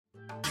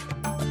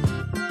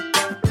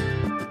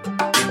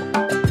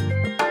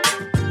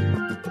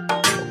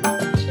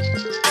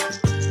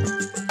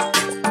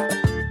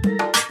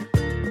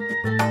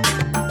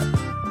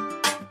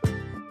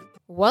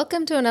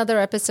Welcome to another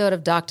episode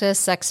of Dr.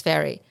 Sex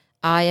Fairy.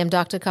 I am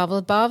Dr.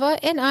 Kaval Bava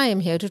and I am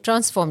here to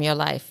transform your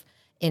life.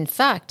 In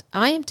fact,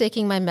 I am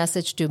taking my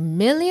message to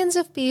millions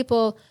of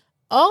people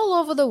all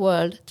over the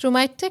world through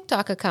my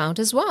TikTok account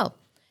as well.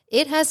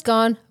 It has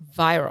gone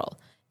viral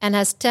and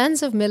has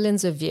tens of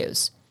millions of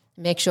views.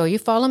 Make sure you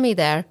follow me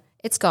there.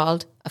 It's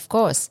called, of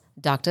course,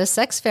 Dr.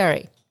 Sex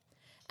Fairy.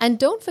 And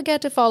don't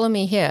forget to follow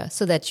me here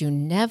so that you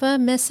never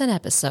miss an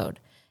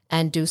episode.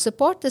 And do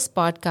support this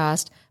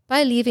podcast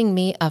by leaving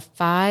me a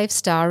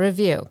 5-star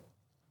review.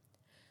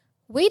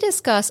 We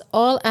discuss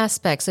all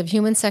aspects of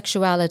human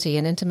sexuality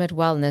and intimate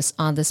wellness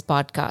on this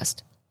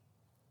podcast.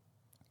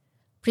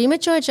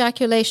 Premature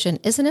ejaculation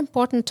is an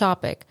important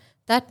topic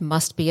that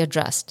must be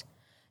addressed.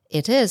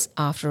 It is,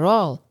 after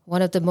all,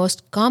 one of the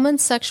most common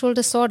sexual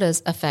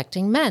disorders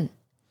affecting men.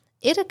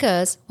 It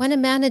occurs when a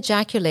man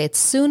ejaculates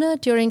sooner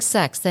during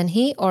sex than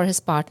he or his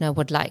partner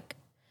would like.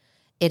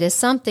 It is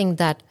something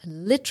that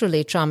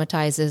literally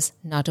traumatizes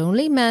not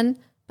only men,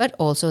 but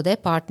also their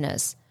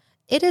partners.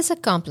 It is a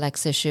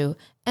complex issue,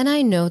 and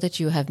I know that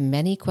you have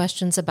many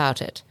questions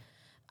about it.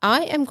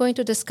 I am going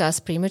to discuss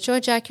premature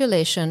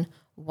ejaculation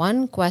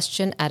one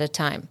question at a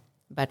time.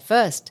 But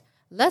first,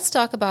 let's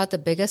talk about the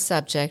biggest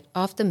subject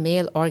of the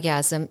male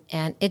orgasm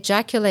and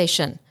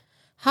ejaculation.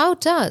 How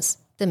does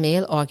the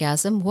male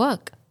orgasm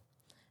work?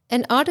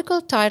 An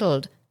article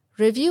titled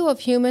Review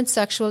of Human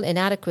Sexual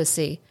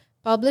Inadequacy,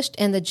 published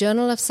in the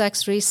Journal of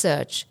Sex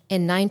Research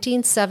in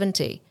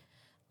 1970,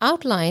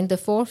 outlined the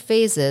 4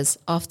 phases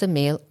of the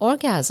male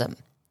orgasm.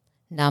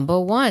 Number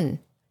 1,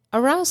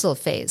 arousal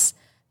phase.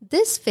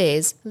 This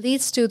phase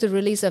leads to the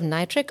release of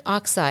nitric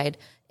oxide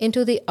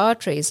into the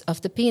arteries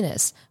of the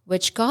penis,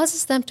 which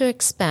causes them to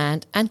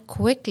expand and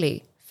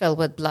quickly fill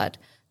with blood.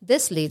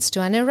 This leads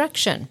to an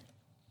erection.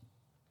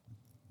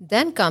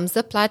 Then comes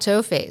the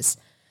plateau phase.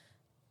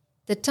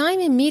 The time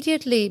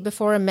immediately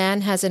before a man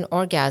has an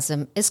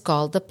orgasm is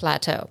called the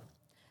plateau.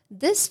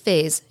 This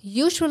phase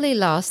usually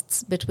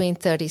lasts between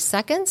 30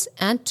 seconds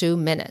and 2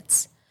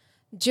 minutes.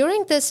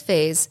 During this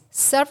phase,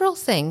 several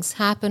things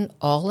happen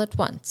all at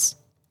once.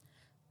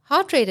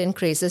 Heart rate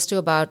increases to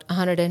about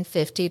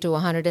 150 to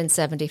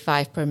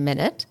 175 per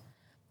minute.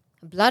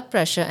 Blood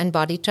pressure and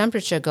body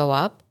temperature go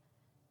up.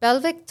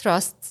 Pelvic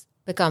thrusts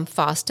become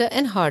faster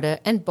and harder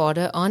and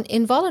border on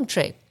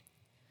involuntary.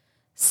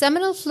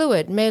 Seminal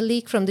fluid may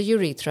leak from the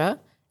urethra,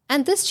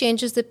 and this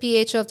changes the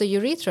pH of the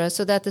urethra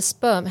so that the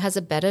sperm has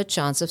a better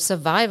chance of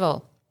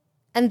survival.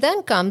 And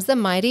then comes the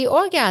mighty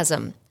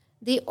orgasm.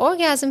 The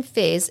orgasm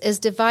phase is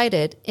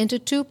divided into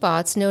 2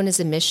 parts known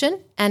as emission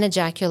and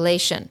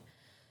ejaculation.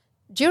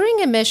 During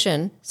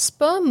emission,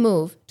 sperm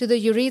move to the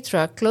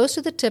urethra close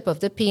to the tip of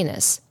the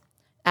penis.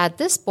 At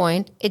this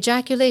point,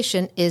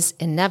 ejaculation is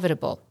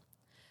inevitable.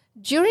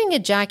 During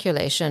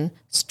ejaculation,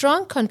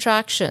 strong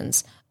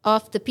contractions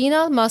of the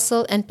penile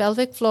muscle and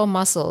pelvic floor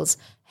muscles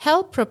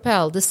help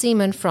propel the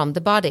semen from the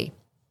body.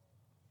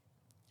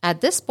 At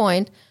this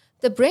point,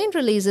 the brain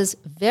releases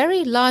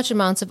very large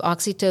amounts of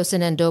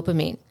oxytocin and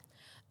dopamine.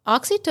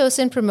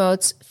 Oxytocin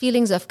promotes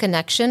feelings of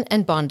connection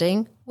and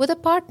bonding with a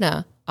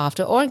partner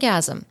after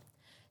orgasm.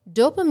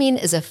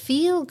 Dopamine is a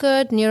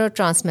feel-good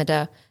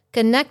neurotransmitter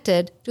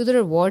connected to the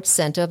reward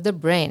center of the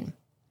brain.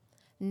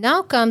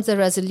 Now comes the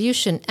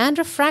resolution and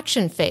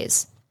refraction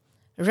phase.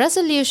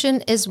 Resolution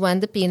is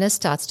when the penis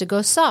starts to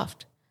go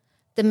soft.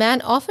 The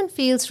man often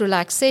feels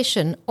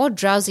relaxation or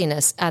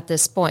drowsiness at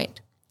this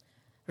point.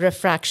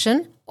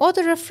 Refraction, or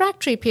the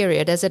refractory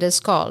period as it is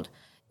called,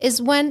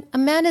 is when a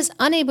man is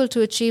unable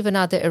to achieve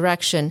another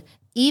erection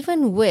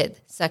even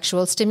with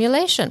sexual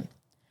stimulation.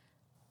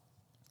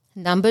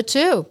 Number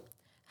 2,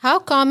 how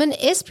common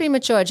is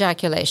premature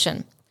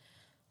ejaculation?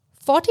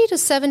 40 to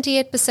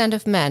 78%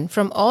 of men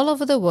from all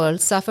over the world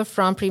suffer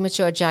from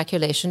premature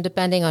ejaculation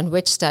depending on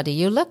which study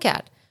you look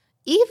at.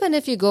 Even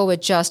if you go with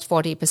just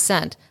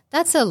 40%,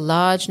 that's a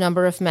large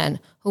number of men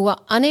who are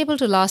unable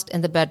to last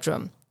in the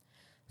bedroom.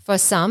 For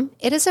some,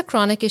 it is a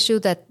chronic issue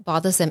that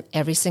bothers them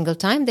every single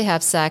time they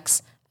have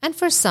sex, and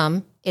for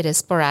some, it is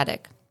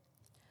sporadic.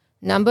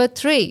 Number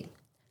 3,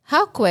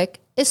 how quick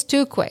is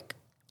too quick?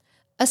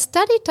 A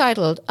study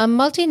titled A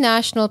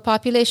Multinational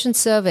Population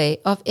Survey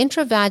of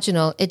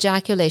Intravaginal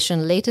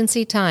Ejaculation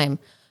Latency Time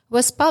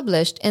was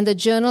published in the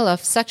Journal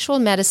of Sexual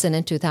Medicine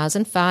in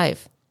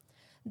 2005.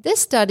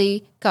 This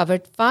study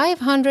covered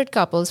 500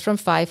 couples from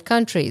 5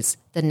 countries: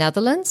 the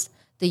Netherlands,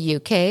 the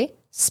UK,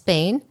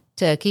 Spain,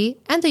 Turkey,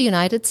 and the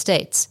United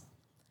States.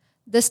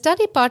 The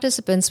study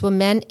participants were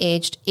men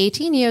aged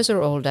 18 years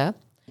or older,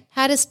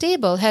 had a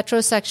stable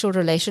heterosexual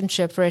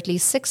relationship for at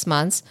least 6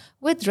 months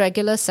with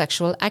regular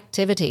sexual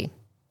activity.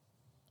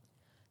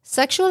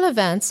 Sexual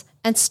events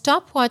and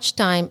stopwatch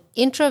time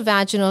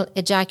intravaginal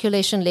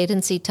ejaculation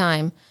latency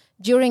time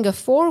during a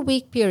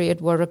 4-week period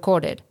were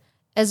recorded,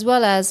 as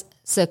well as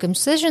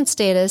circumcision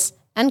status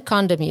and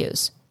condom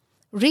use.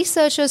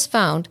 Researchers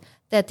found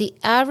that the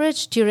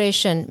average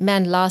duration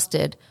men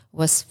lasted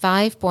was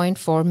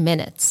 5.4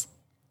 minutes.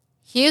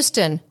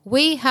 Houston,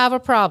 we have a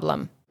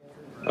problem.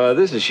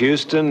 This is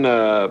Houston.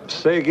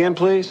 Say again,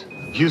 please.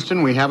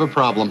 Houston, we have a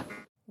problem.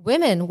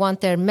 Women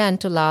want their men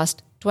to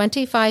last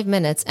 25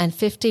 minutes and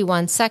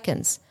 51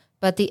 seconds,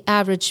 but the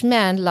average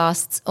man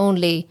lasts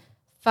only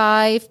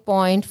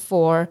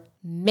 5.4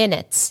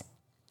 minutes.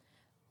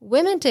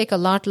 Women take a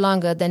lot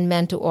longer than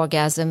men to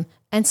orgasm,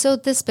 and so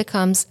this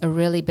becomes a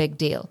really big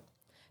deal.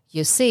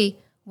 You see,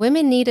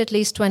 women need at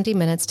least 20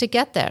 minutes to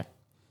get there.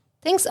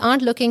 Things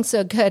aren't looking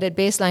so good at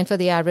baseline for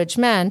the average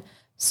man,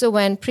 so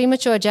when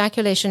premature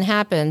ejaculation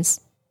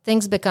happens,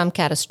 things become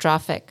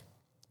catastrophic.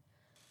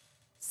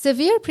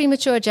 Severe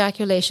premature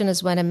ejaculation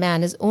is when a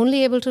man is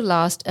only able to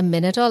last a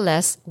minute or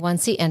less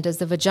once he enters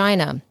the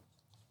vagina.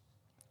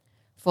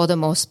 For the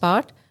most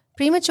part,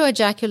 premature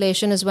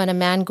ejaculation is when a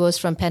man goes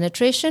from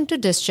penetration to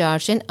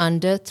discharge in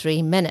under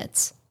 3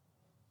 minutes.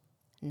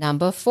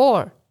 Number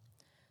 4.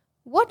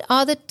 What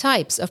are the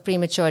types of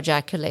premature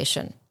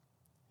ejaculation?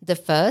 The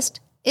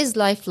first is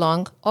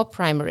lifelong or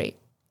primary.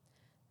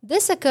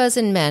 This occurs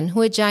in men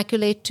who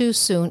ejaculate too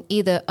soon,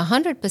 either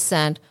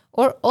 100%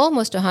 or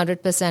almost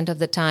 100% of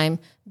the time,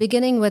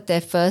 beginning with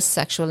their first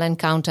sexual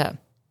encounter.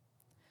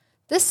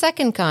 The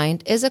second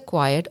kind is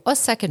acquired or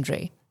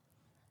secondary.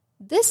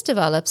 This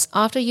develops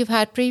after you've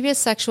had previous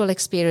sexual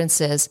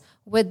experiences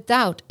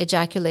without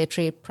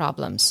ejaculatory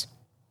problems.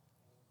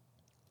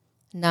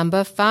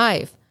 Number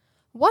 5.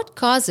 What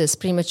causes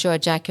premature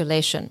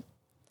ejaculation?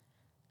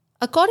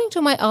 According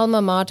to my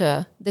alma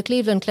mater, the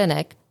Cleveland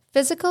Clinic,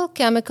 physical,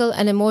 chemical,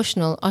 and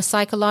emotional or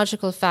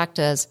psychological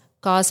factors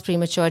cause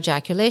premature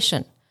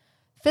ejaculation.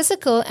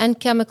 Physical and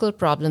chemical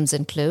problems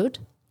include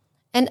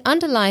an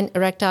underlying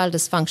erectile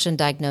dysfunction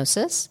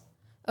diagnosis,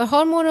 a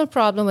hormonal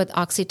problem with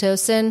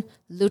oxytocin,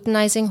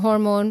 luteinizing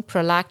hormone,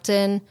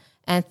 prolactin,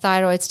 and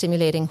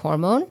thyroid-stimulating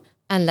hormone,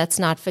 and let's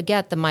not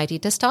forget the mighty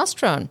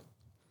testosterone.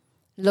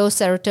 Low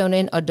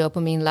serotonin or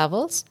dopamine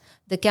levels,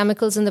 the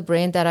chemicals in the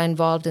brain that are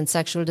involved in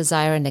sexual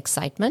desire and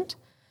excitement,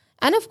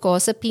 and of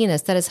course a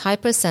penis that is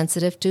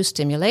hypersensitive to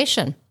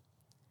stimulation.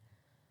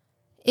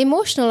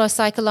 Emotional or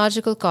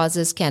psychological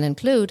causes can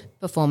include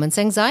performance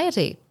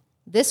anxiety.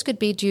 This could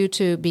be due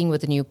to being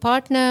with a new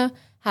partner,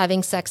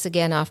 having sex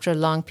again after a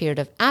long period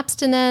of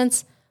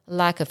abstinence,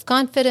 lack of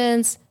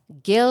confidence,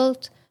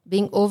 guilt,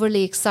 being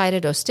overly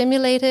excited or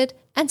stimulated,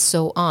 and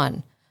so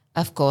on.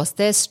 Of course,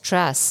 there's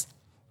stress.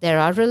 There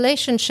are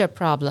relationship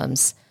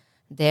problems.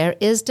 There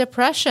is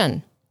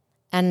depression.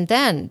 And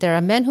then there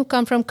are men who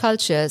come from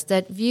cultures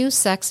that view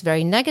sex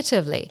very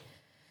negatively.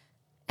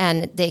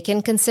 And they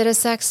can consider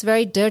sex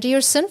very dirty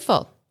or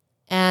sinful.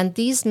 And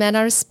these men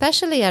are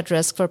especially at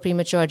risk for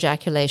premature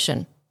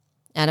ejaculation.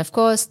 And of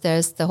course,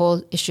 there's the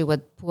whole issue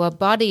with poor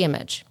body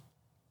image.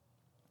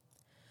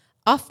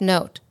 Of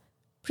note,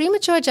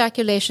 premature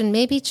ejaculation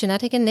may be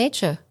genetic in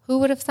nature. Who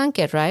would have thunk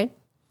it, right?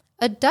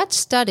 A Dutch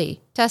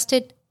study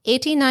tested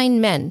 89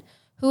 men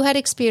who had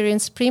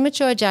experienced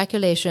premature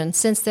ejaculation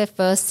since their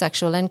first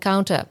sexual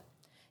encounter.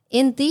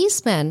 In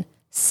these men,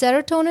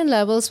 serotonin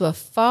levels were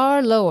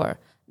far lower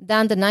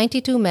than the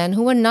 92 men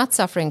who were not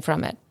suffering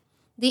from it.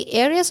 The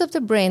areas of the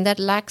brain that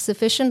lacked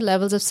sufficient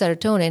levels of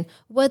serotonin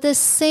were the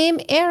same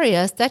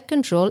areas that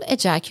control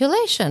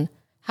ejaculation.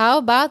 How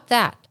about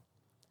that?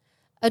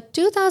 A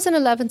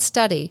 2011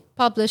 study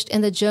published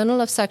in the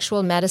Journal of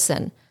Sexual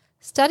Medicine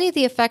studied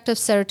the effect of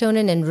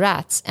serotonin in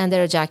rats and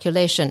their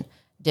ejaculation.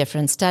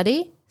 Different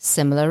study,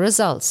 similar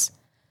results.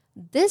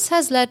 This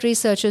has led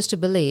researchers to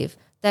believe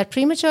that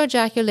premature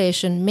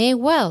ejaculation may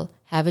well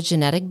have a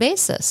genetic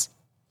basis.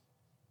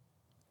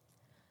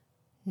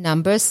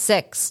 Number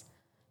 6.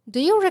 Do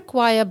you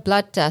require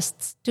blood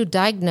tests to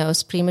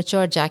diagnose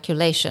premature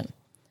ejaculation?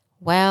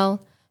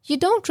 Well, you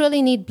don't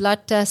really need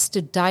blood tests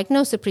to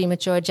diagnose a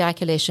premature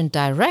ejaculation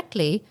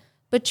directly,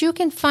 but you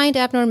can find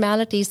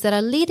abnormalities that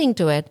are leading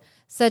to it,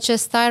 such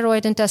as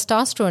thyroid and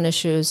testosterone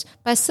issues,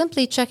 by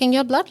simply checking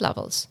your blood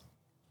levels.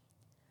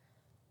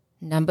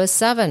 Number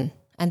 7,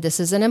 and this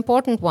is an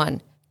important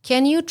one.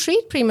 Can you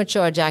treat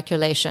premature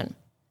ejaculation?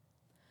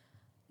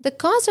 The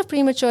cause of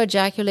premature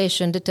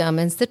ejaculation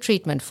determines the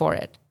treatment for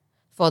it.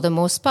 For the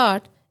most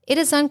part, it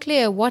is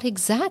unclear what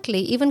exactly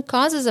even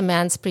causes a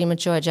man's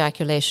premature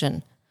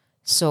ejaculation.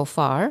 So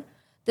far,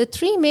 the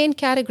 3 main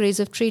categories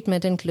of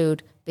treatment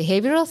include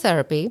behavioral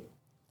therapy,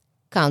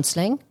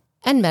 counseling,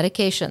 and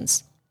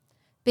medications.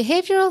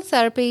 Behavioral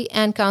therapy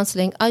and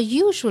counseling are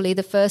usually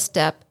the first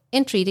step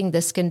in treating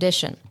this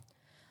condition.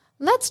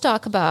 Let's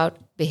talk about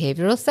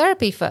behavioral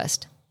therapy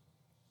first.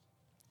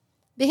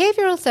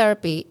 Behavioral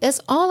therapy is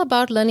all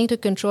about learning to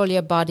control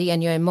your body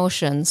and your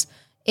emotions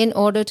in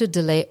order to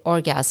delay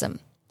orgasm.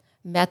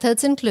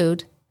 Methods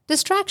include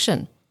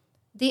distraction.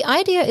 The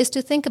idea is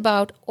to think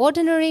about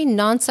ordinary,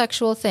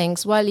 non-sexual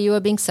things while you are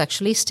being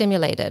sexually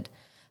stimulated.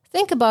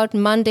 Think about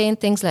mundane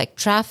things like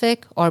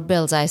traffic or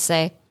bills, I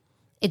say.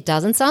 It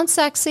doesn't sound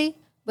sexy,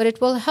 but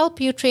it will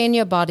help you train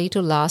your body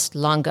to last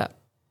longer.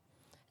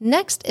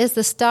 Next is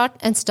the start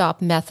and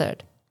stop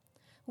method.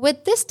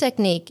 With this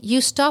technique,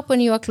 you stop when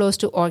you are close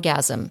to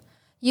orgasm.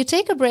 You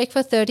take a break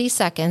for 30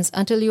 seconds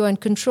until you are in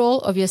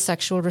control of your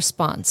sexual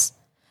response.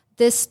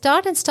 This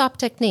start and stop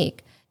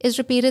technique is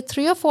repeated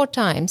 3 or 4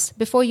 times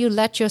before you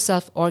let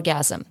yourself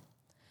orgasm.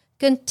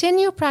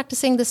 Continue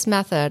practicing this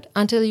method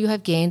until you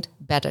have gained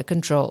better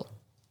control.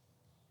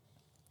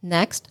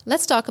 Next,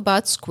 let's talk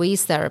about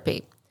squeeze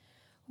therapy.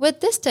 With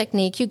this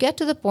technique, you get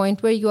to the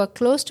point where you are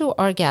close to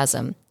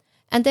orgasm,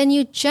 and then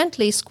you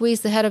gently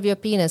squeeze the head of your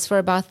penis for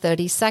about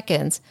 30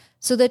 seconds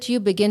so that you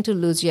begin to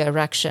lose your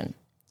erection.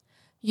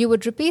 You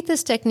would repeat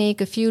this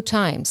technique a few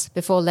times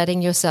before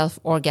letting yourself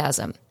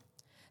orgasm.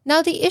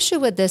 Now, the issue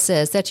with this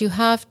is that you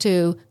have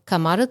to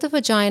come out of the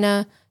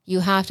vagina.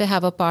 You have to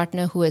have a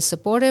partner who is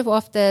supportive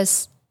of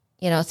this,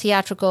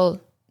 theatrical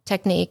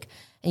technique,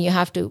 and you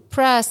have to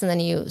press, and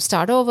then you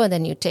start over,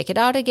 then you take it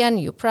out again,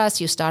 you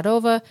press, you start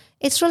over.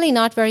 It's really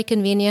not very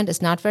convenient.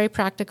 It's not very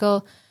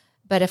practical.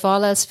 But if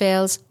all else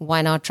fails,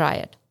 why not try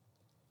it?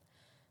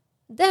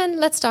 Then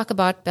let's talk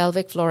about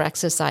pelvic floor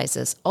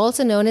exercises,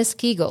 also known as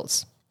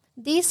Kegels.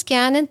 These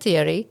can, in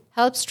theory,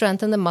 help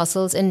strengthen the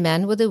muscles in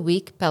men with a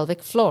weak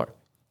pelvic floor.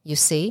 You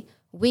see,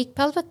 weak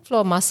pelvic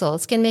floor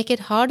muscles can make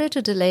it harder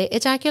to delay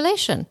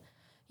ejaculation.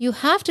 You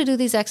have to do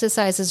these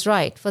exercises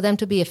right for them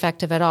to be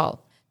effective at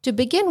all. To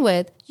begin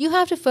with, you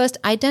have to first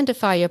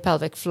identify your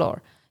pelvic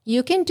floor.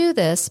 You can do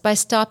this by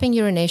stopping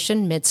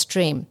urination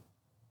midstream.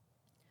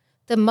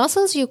 The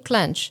muscles you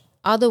clench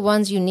are the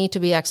ones you need to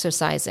be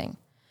exercising.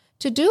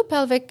 To do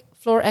pelvic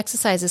floor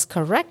exercises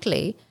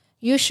correctly,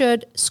 you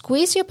should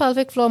squeeze your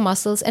pelvic floor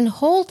muscles and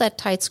hold that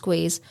tight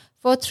squeeze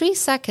for 3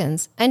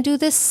 seconds and do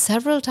this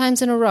several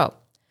times in a row,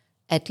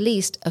 at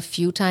least a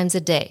few times a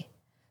day.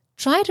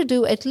 Try to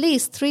do at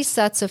least 3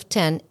 sets of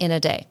 10 in a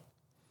day.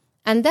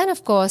 And then,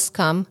 of course,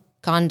 come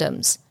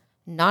condoms.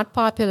 Not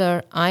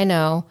popular, I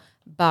know,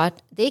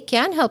 but they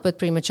can help with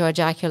premature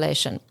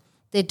ejaculation.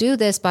 They do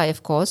this by,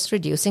 of course,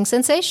 reducing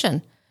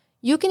sensation.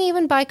 You can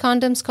even buy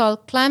condoms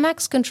called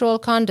climax control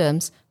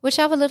condoms, which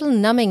have a little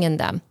numbing in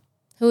them.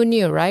 Who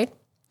knew, right?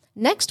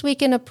 Next, we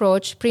can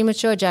approach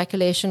premature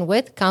ejaculation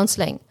with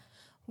counseling.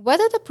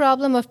 Whether the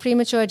problem of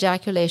premature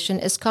ejaculation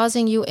is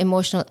causing you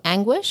emotional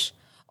anguish,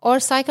 or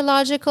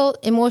psychological,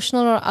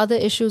 emotional, or other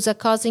issues are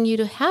causing you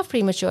to have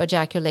premature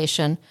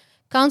ejaculation,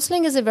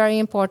 counseling is a very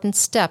important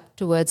step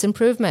towards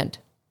improvement.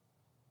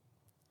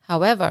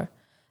 However,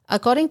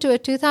 according to a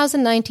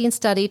 2019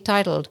 study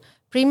titled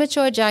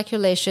Premature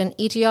Ejaculation,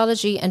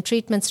 Etiology and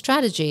Treatment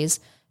Strategies,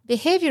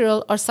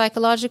 behavioral or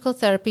psychological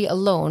therapy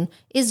alone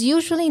is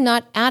usually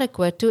not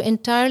adequate to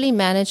entirely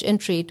manage and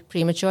treat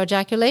premature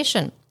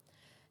ejaculation.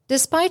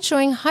 Despite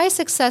showing high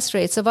success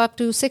rates of up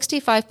to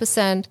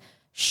 65%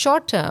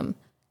 short-term,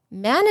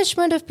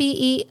 management of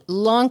PE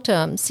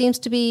long-term seems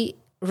to be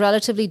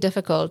relatively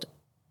difficult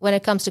when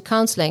it comes to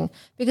counseling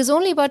because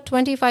only about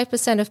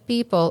 25% of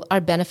people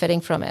are benefiting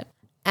from it.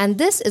 And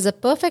this is a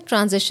perfect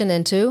transition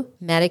into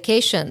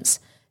medications.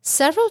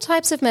 Several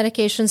types of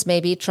medications may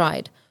be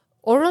tried.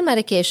 Oral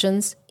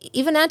medications,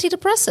 even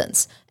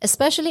antidepressants,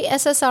 especially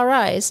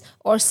SSRIs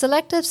or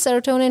selective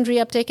serotonin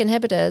reuptake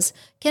inhibitors,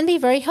 can be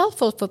very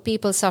helpful for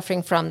people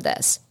suffering from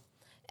this.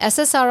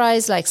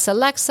 SSRIs like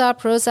Celexa,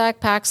 Prozac,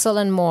 Paxil,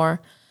 and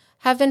more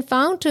have been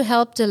found to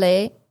help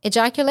delay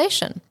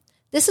ejaculation.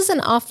 This is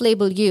an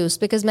off-label use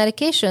because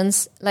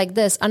medications like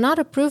this are not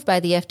approved by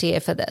the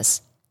FDA for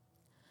this.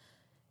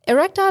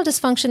 Erectile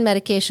dysfunction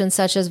medications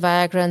such as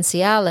Viagra and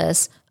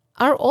Cialis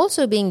are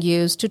also being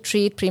used to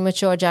treat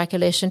premature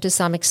ejaculation to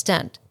some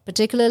extent,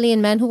 particularly in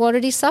men who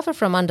already suffer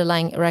from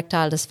underlying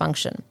erectile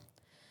dysfunction.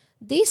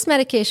 These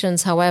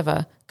medications,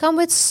 however, come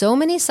with so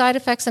many side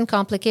effects and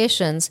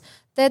complications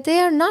that they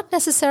are not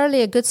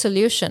necessarily a good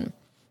solution.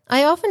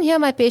 I often hear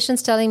my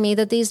patients telling me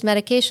that these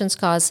medications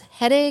cause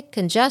headache,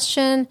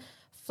 congestion,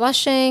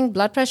 flushing,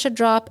 blood pressure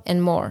drop,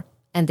 and more,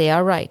 and they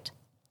are right.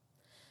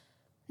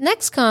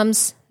 Next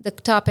comes the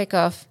topic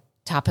of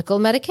topical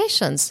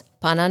medications,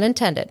 pun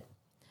unintended.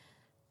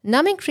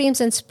 Numbing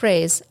creams and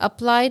sprays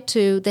applied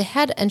to the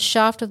head and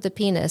shaft of the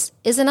penis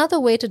is another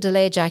way to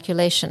delay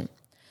ejaculation.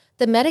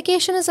 The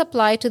medication is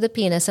applied to the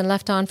penis and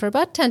left on for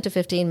about 10 to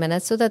 15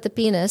 minutes so that the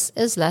penis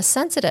is less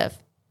sensitive.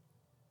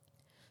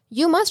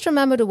 You must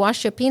remember to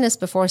wash your penis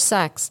before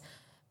sex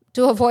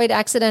to avoid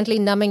accidentally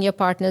numbing your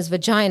partner's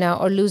vagina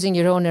or losing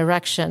your own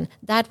erection.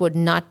 That would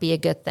not be a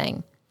good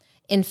thing.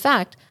 In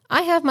fact,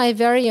 I have my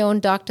very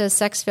own Dr.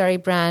 Sex Fairy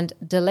brand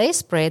delay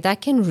spray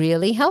that can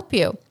really help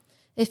you.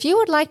 If you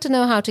would like to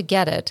know how to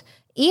get it,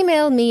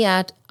 email me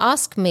at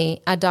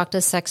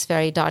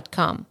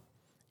askme@drsexfairy.com.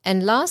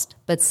 And last,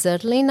 but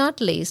certainly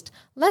not least,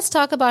 let's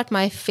talk about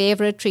my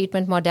favorite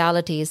treatment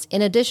modalities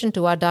in addition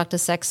to our Dr.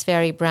 Sex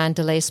Fairy brand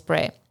delay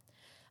spray.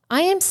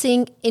 I am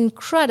seeing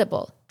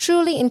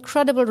truly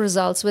incredible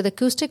results with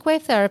acoustic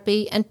wave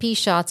therapy and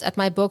P-shots at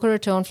my Boca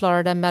Raton,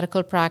 Florida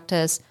medical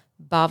practice,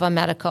 Bava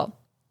Medical.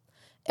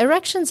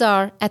 Erections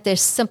are, at their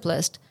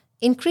simplest,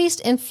 increased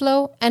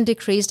inflow and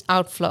decreased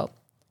outflow.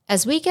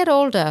 As we get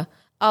older,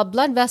 our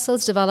blood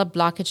vessels develop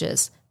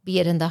blockages, be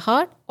it in the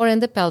heart or in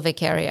the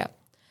pelvic area.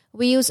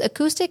 We use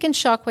acoustic and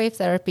shockwave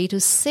therapy to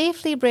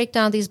safely break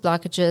down these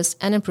blockages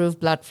and improve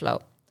blood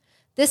flow.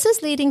 This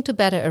is leading to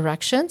better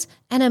erections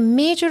and a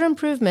major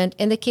improvement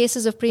in the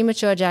cases of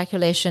premature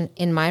ejaculation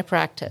in my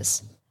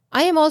practice.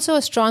 I am also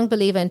a strong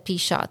believer in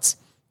P-shots.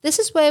 This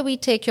is where we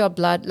take your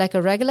blood like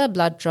a regular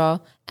blood draw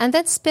and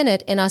then spin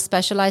it in our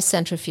specialized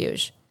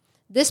centrifuge.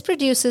 This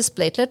produces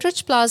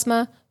platelet-rich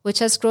plasma, which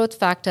has growth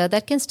factor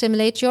that can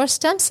stimulate your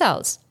stem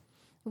cells.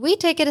 We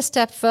take it a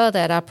step further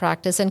at our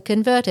practice and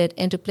convert it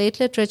into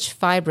platelet-rich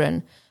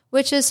fibrin,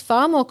 which is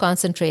far more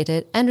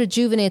concentrated and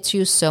rejuvenates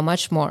you so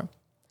much more.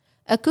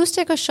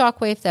 Acoustic or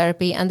shockwave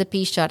therapy and the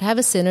P-Shot have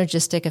a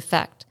synergistic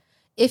effect.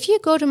 If you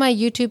go to my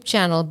YouTube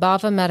channel,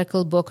 Bava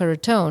Medical Boca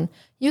Raton,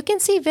 you can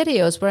see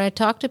videos where I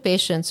talk to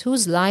patients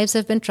whose lives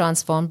have been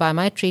transformed by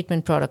my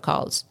treatment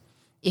protocols.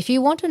 If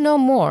you want to know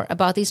more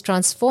about these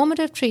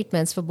transformative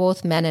treatments for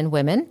both men and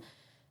women,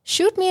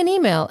 shoot me an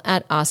email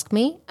at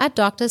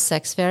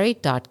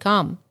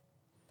askme@drsexfairy.com.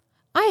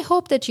 I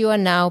hope that you are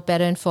now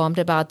better informed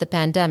about the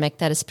pandemic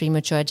that is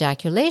premature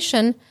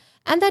ejaculation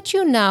and that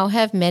you now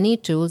have many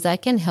tools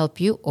that can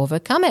help you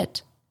overcome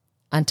it.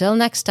 Until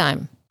next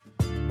time.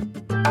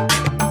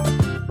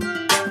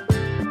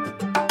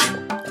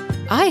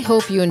 I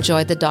hope you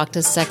enjoyed the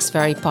Dr. Sex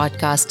Fairy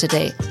podcast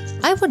today.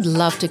 I would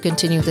love to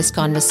continue this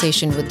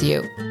conversation with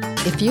you.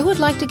 If you would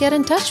like to get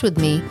in touch with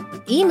me,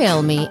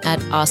 email me at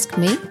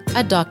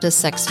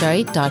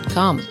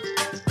askme@drsexfairy.com.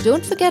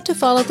 Don't forget to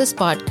follow this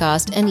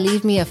podcast and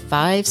leave me a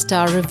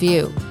 5-star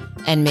review.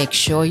 And make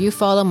sure you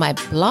follow my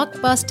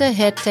blockbuster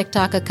hit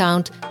TikTok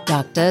account,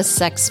 Dr.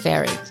 Sex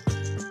Fairy.